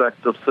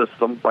cost-effective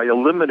system by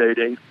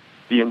eliminating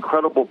the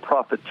incredible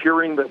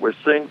profiteering that we're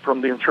seeing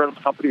from the insurance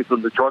companies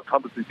and the drug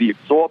companies, the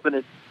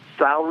exorbitant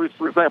salaries.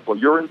 For example,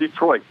 you're in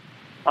Detroit.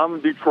 I'm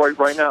in Detroit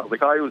right now. The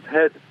guy who's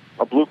head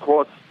of Blue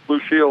Cross Blue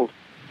Shield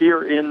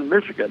here in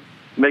Michigan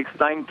makes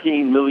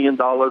 $19 million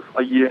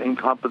a year in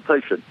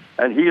compensation,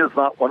 and he is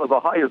not one of the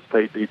highest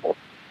paid people.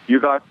 You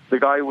got the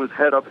guy who was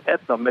head of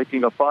Aetna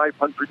making a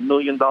 $500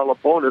 million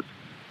bonus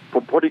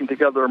for putting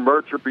together a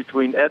merger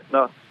between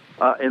Aetna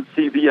and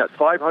CVS.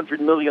 $500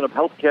 million of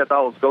healthcare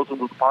dollars goes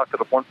into the pocket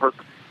of one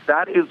person.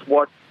 That is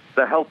what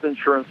the health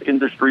insurance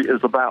industry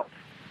is about.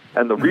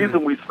 And the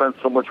reason we spend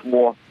so much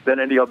more than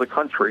any other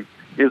country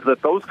is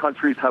that those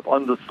countries have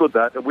understood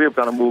that, and we have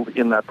got to move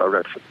in that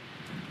direction.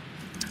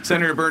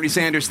 Senator Bernie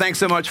Sanders, thanks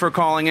so much for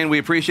calling in. We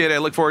appreciate it. I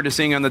look forward to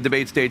seeing you on the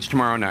debate stage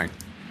tomorrow night.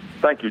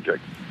 Thank you,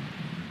 Jake.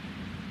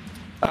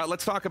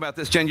 Let's talk about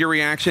this. Jen, your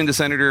reaction to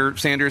Senator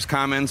Sanders'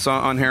 comments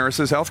on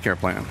Harris's health care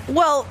plan.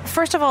 Well,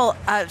 first of all,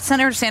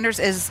 Senator Sanders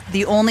is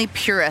the only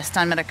purist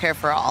on Medicare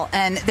for All.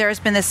 And there has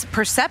been this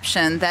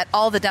perception that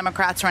all the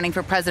Democrats running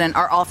for president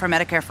are all for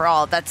Medicare for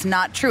All. That's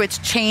not true. It's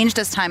changed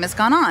as time has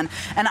gone on.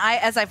 And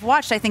as I've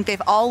watched, I think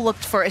they've all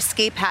looked for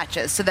escape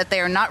hatches so that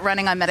they are not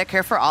running on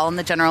Medicare for All in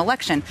the general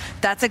election.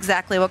 That's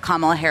exactly what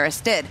Kamala Harris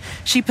did.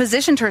 She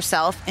positioned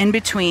herself in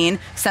between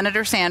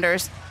Senator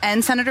Sanders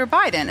and Senator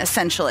Biden,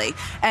 essentially.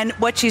 And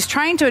what she's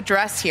trying to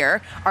address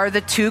here are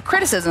the two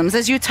criticisms,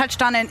 as you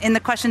touched on in the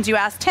questions you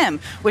asked him,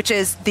 which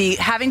is the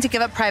having to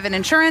give up private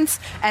insurance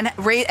and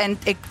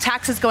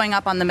taxes going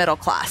up on the middle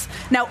class.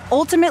 Now,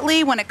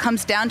 ultimately, when it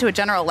comes down to a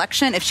general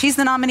election, if she's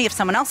the nominee, if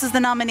someone else is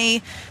the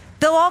nominee,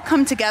 they'll all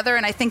come together,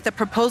 and I think the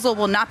proposal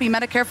will not be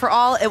Medicare for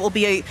All. It will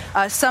be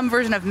some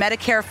version of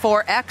Medicare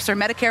for X or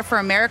Medicare for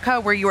America,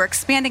 where you are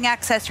expanding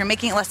access, you're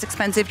making it less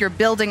expensive, you're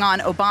building on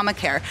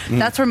Obamacare.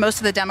 That's where most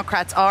of the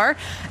Democrats are.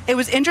 It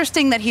was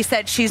interesting that he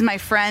said she's my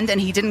friend and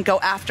he didn't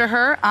go after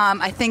her.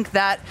 I think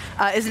that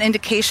is an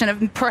indication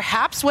of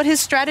perhaps what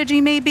his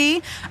strategy may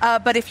be.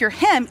 But if you're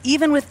him,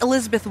 even with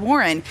Elizabeth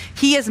Warren,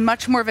 he is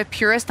much more of a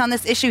purist on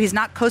this issue. He's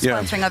not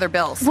co-sponsoring other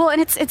bills. Well, and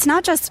it's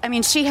not just, I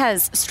mean, she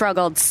has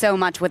struggled so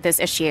much with this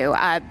issue,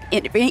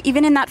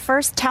 even in that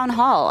first town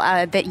hall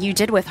that you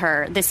did with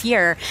her this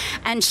year.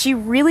 And she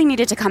really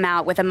needed to come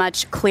out with a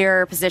much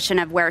clearer position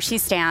of where she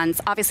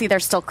stands. Obviously,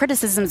 there's still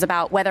criticisms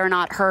about whether or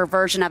not her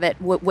version of it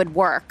would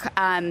work.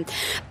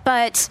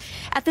 But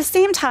at the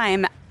same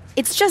time,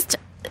 it's just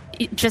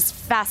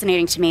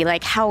fascinating to me,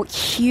 like how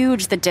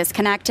huge the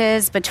disconnect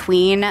is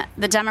between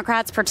the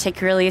Democrats,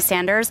 particularly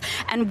Sanders,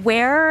 and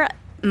where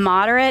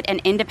moderate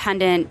and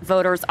independent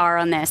voters are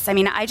on this. I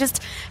mean, I just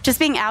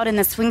being out in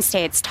the swing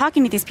states,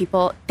 talking to these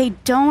people, they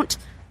don't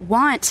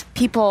want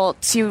people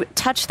to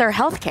touch their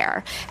health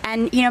care.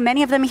 And,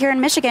 many of them here in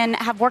Michigan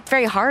have worked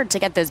very hard to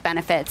get those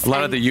benefits. A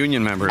lot of the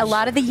union members.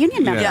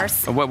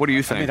 What do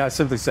you think? I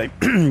simply say,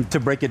 to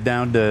break it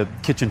down to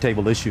kitchen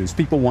table issues,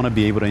 people want to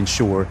be able to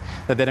ensure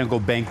that they don't go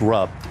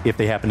bankrupt if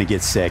they happen to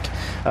get sick.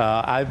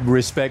 I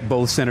respect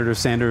both Senator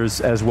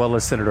Sanders as well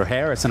as Senator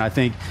Harris, and I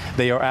think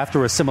they are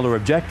after a similar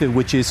objective,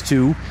 which is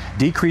to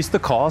decrease the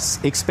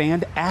costs,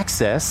 expand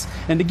access,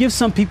 and to give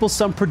some people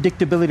some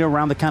predictability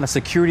around the kind of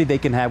security they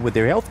can have with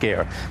their health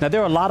care. Now,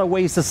 there are a lot of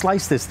ways to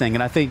slice this thing,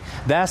 and I think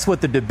that's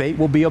what the debate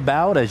will be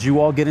about as you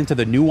all get into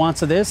the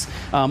nuance of this.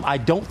 I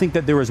don't think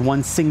that there is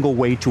one single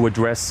way to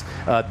address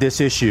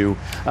this issue,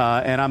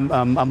 and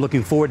I'm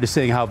looking forward to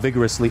seeing how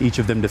vigorously each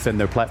of them defend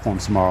their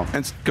platforms tomorrow.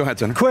 And go ahead,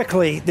 Senator.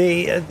 Quickly,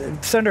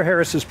 Senator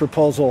Harris's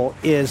proposal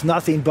is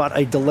nothing but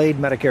a delayed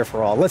Medicare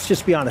for all. Let's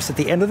just be honest. At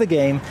the end of the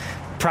game,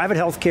 private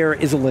health care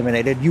is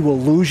eliminated. You will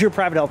lose your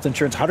private health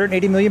insurance.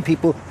 180 million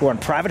people who are on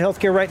private health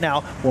care right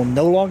now will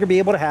no longer be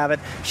able to have it.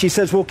 She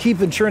says we'll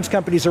keep insurance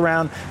companies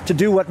around to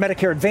do what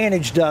Medicare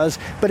Advantage does,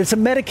 but it's a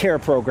Medicare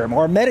program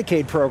or a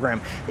Medicaid program.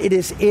 It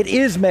is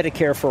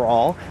Medicare for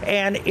all,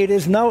 and it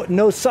is no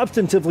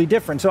substantively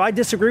different. So I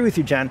disagree with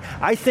you, Jen.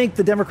 I think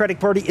the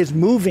Democratic Party is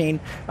moving,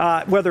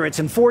 whether it's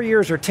in 4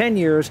 years or 10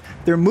 years,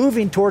 they're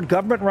moving toward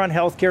government-run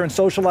health care and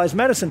socialized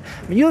medicine.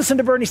 I mean, you listen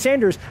to Bernie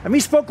Sanders.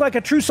 he spoke like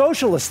a true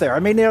socialist there.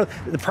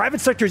 The private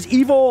sector is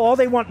evil. All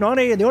they want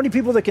money, and the only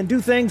people that can do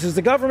things is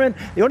the government.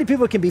 The only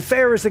people that can be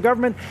fair is the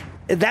government.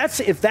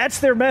 If that's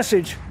their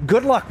message,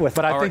 good luck with it.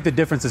 But I think the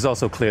difference is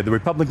also clear. The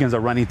Republicans are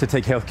running to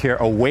take health care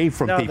away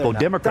from people.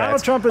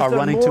 Democrats Donald Trump are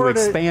running to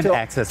expand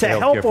access to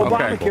health care for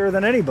Obamacare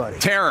than anybody.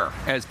 Terror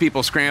as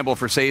people scramble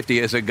for safety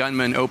as a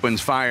gunman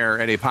opens fire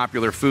at a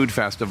popular food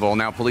festival.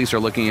 Now police are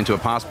looking into a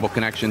possible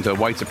connection to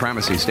white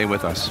supremacy. Stay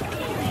with us.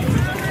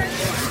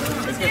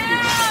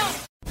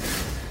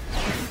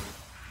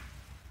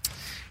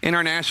 In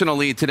our national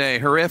lead today,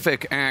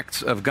 horrific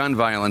acts of gun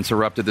violence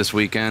erupted this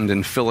weekend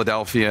in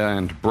Philadelphia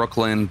and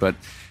Brooklyn, but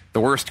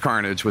the worst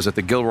carnage was at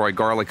the Gilroy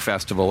Garlic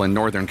Festival in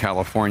Northern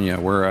California,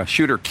 where a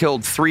shooter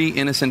killed 3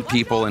 innocent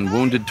people and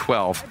wounded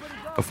 12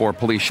 before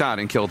police shot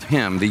and killed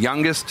him. The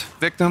youngest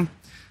victim,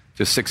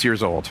 just 6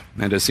 years old.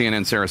 And as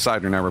CNN's Sarah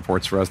Seidner now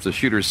reports for us, the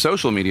shooter's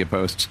social media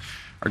posts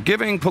are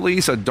giving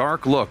police a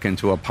dark look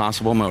into a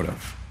possible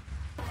motive.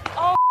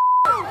 Oh,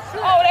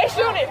 they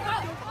shoot it!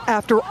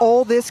 After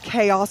all this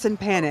chaos and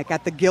panic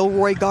at the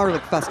Gilroy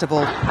Garlic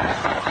Festival,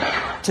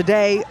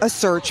 today a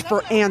search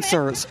for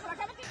answers.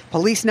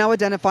 Police now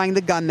identifying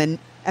the gunman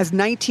as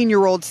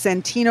 19-year-old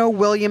Santino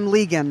William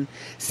Ligon,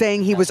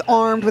 saying he was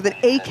armed with an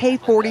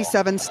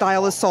AK-47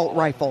 style assault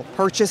rifle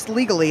purchased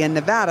legally in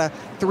Nevada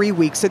 3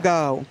 weeks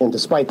ago. And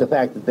despite the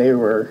fact that they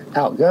were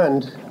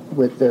outgunned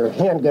with their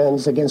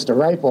handguns against a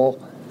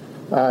rifle,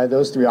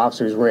 those 3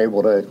 officers were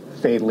able to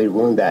fatally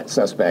wound that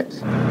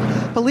suspect.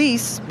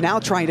 Police now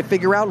trying to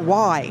figure out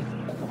why.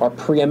 Our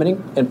preeminent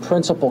and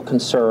principal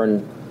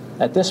concern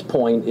at this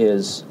point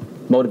is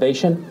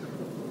motivation,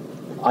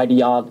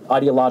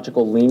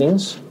 ideological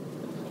leanings.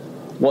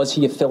 Was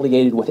he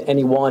affiliated with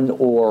anyone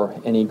or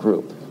any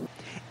group?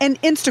 An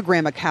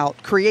Instagram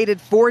account created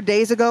 4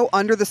 days ago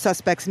under the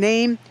suspect's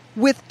name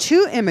with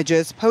 2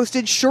 images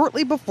posted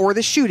shortly before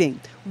the shooting.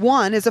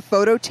 One is a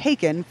photo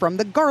taken from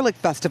the Garlic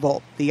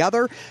Festival. The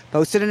other,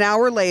 posted an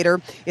hour later,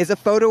 is a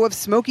photo of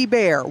Smokey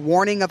Bear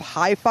warning of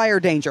high fire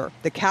danger.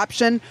 The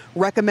caption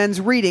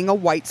recommends reading a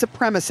white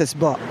supremacist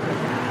book.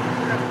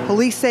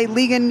 Police say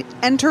Ligon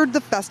entered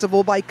the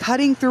festival by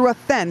cutting through a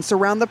fence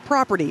around the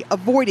property,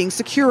 avoiding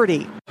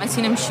security. I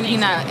seen him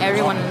shooting at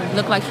everyone. It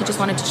looked like he just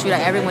wanted to shoot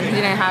at everyone. He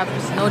didn't have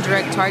no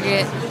direct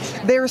target.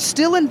 They're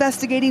still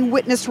investigating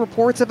witness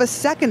reports of a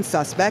second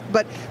suspect,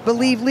 but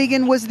believe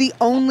Ligon was the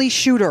only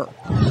shooter.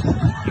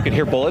 You could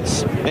hear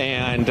bullets,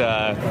 and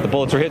the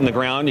bullets were hitting the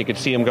ground. You could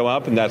see them go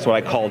up, and that's what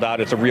I called out.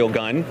 It's a real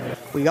gun.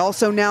 We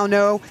also now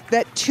know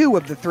that 2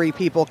 of the 3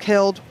 people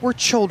killed were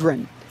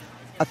children,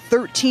 a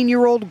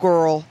 13-year-old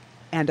girl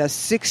and a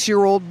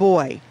 6-year-old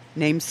boy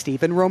named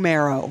Stephen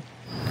Romero.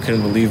 I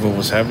couldn't believe what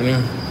was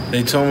happening.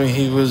 They told me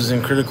he was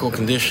in critical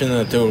condition,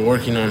 that they were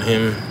working on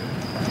him.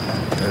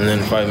 And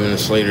then 5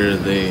 minutes later,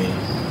 they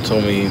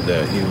told me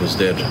that he was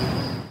dead.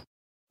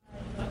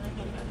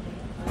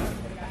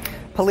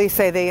 Police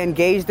say they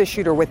engaged the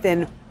shooter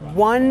within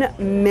 1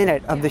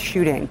 minute of the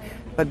shooting.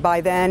 But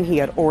by then, he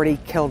had already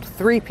killed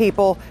 3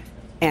 people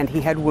and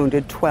he had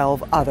wounded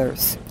 12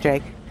 others.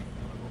 Jake?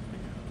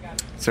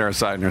 Sarah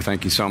Seidner,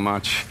 thank you so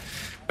much.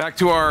 Back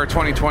to our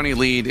 2020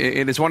 lead.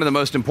 It is one of the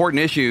most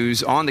important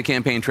issues on the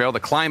campaign trail, the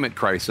climate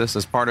crisis.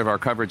 As part of our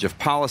coverage of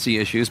policy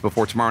issues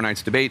before tomorrow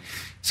night's debate,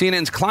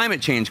 CNN's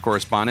climate change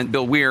correspondent,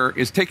 Bill Weir,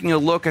 is taking a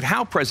look at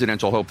how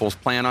presidential hopefuls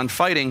plan on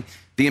fighting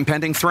the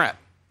impending threat.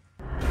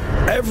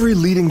 Every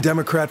leading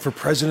Democrat for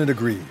president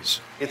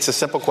agrees. It's a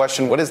simple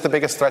question. What is the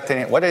biggest threat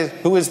to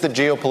who is the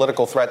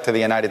geopolitical threat to the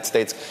United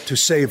States? To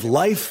save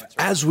life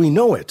as we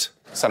know it.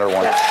 Senator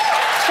Warner.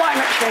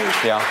 Climate change.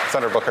 Yeah,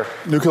 Senator Booker.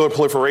 Nuclear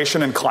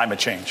proliferation and climate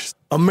change.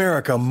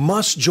 America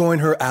must join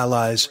her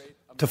allies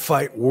to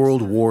fight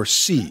World War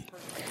C.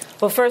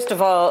 Well, first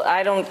of all,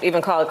 I don't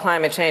even call it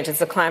climate change. It's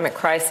a climate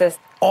crisis.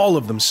 All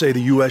of them say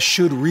the U.S.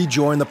 should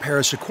rejoin the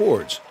Paris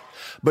Accords.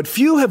 But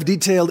few have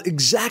detailed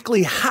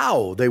exactly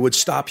how they would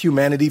stop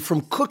humanity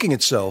from cooking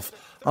itself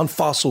on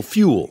fossil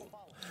fuel.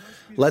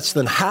 Less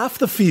than half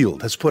the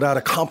field has put out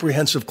a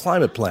comprehensive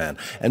climate plan,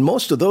 and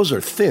most of those are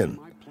thin.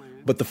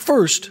 But the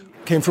first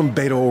came from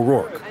Beto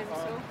O'Rourke.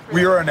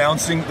 We are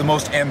announcing the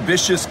most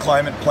ambitious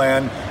climate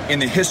plan in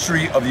the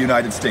history of the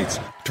United States.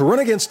 To run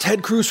against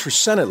Ted Cruz for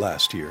Senate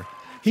last year,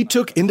 he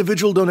took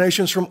individual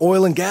donations from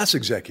oil and gas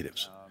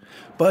executives.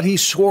 But he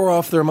swore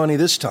off their money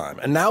this time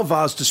and now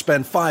vows to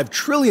spend $5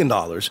 trillion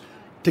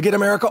to get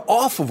America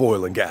off of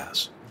oil and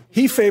gas.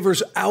 He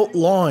favors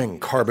outlawing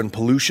carbon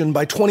pollution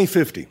by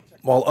 2050,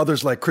 while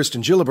others like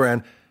Kristen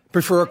Gillibrand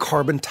prefer a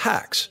carbon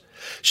tax.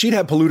 She'd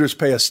have polluters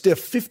pay a stiff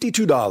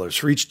 $52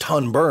 for each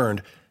ton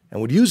burned and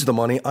would use the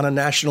money on a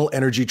national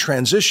energy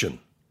transition.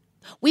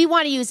 We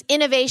want to use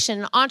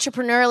innovation,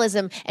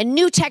 entrepreneurialism, and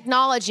new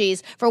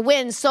technologies for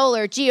wind,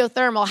 solar,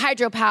 geothermal,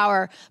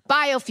 hydropower,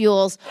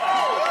 biofuels.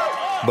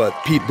 But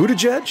Pete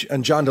Buttigieg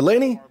and John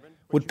Delaney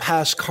would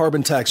pass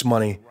carbon tax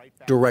money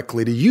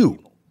directly to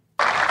you.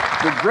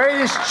 The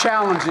greatest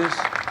challenges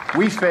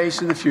we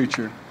face in the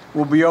future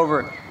will be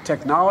over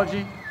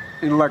technology,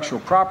 intellectual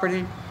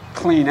property,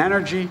 clean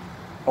energy,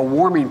 a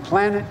warming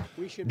planet.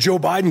 Joe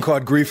Biden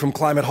caught grief from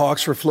climate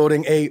hawks for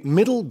floating a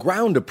middle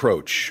ground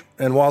approach.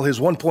 And while his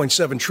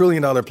 $1.7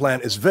 trillion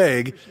plan is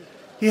vague,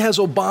 he has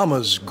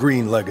Obama's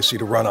green legacy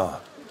to run on.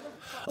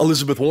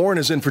 Elizabeth Warren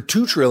is in for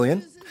 $2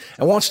 trillion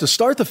and wants to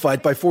start the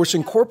fight by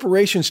forcing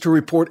corporations to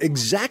report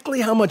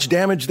exactly how much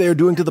damage they are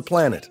doing to the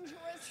planet,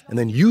 and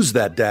then use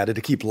that data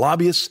to keep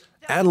lobbyists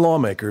and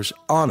lawmakers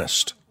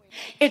honest.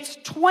 It's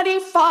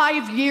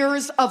 25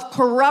 years of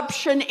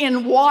corruption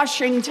in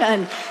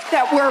Washington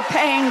that we're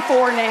paying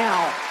for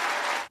now.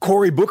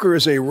 Cory Booker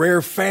is a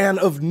rare fan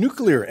of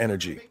nuclear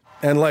energy,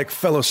 and like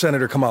fellow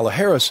Senator Kamala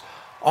Harris,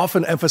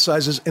 often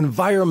emphasizes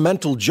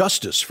environmental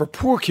justice for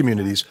poor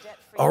communities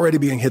already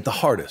being hit the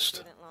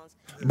hardest.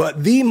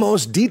 But the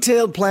most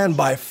detailed plan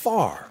by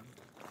far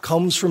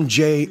comes from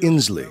Jay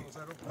Inslee.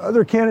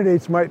 Other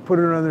candidates might put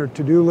it on their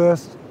to-do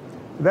list.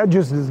 That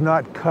just does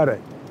not cut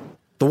it.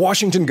 The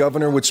Washington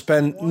governor would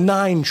spend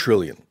 $9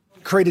 trillion,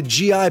 create a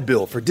GI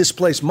Bill for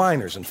displaced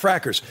miners and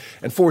frackers,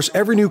 and force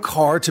every new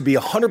car to be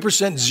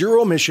 100%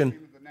 zero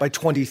emission by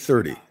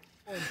 2030.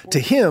 To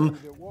him,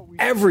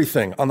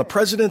 everything on the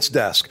president's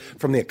desk,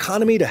 from the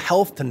economy to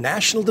health to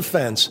national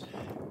defense,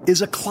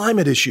 is a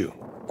climate issue.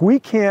 We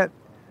can't,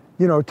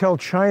 tell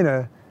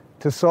China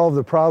to solve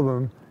the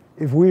problem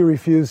if we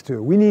refuse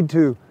to. We need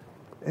to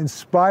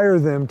inspire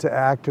them to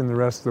act in the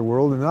rest of the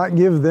world and not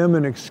give them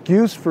an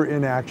excuse for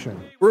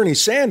inaction. Bernie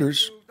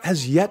Sanders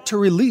has yet to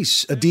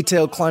release a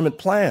detailed climate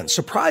plan,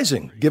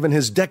 surprising given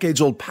his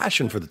decades-old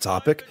passion for the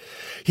topic.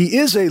 He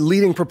is a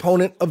leading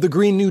proponent of the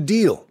Green New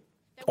Deal,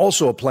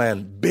 also a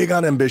plan big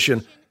on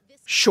ambition,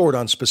 short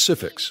on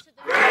specifics.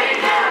 Green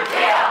New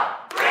Deal!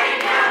 Green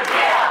New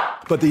Deal!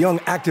 But the young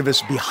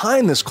activists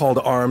behind this call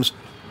to arms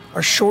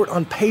are short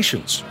on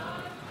patience.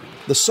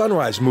 The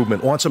Sunrise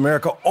Movement wants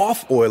America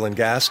off oil and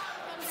gas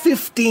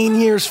 15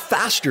 years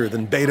faster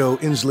than Beto,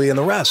 Inslee, and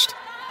the rest.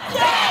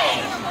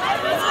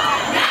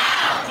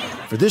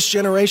 For this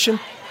generation,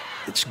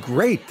 it's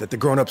great that the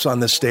grown-ups on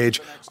this stage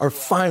are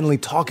finally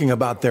talking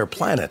about their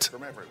planet.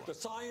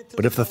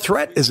 But if the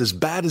threat is as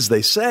bad as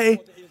they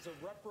say,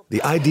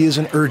 the ideas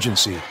and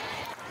urgency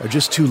are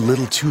just too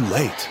little too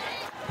late.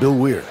 Bill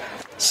Weir,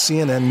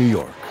 CNN New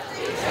York.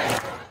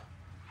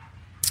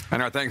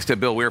 And our thanks to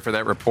Bill Weir for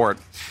that report.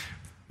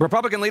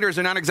 Republican leaders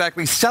are not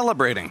exactly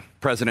celebrating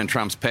President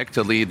Trump's pick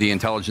to lead the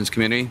intelligence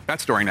community.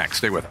 That story next.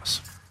 Stay with us.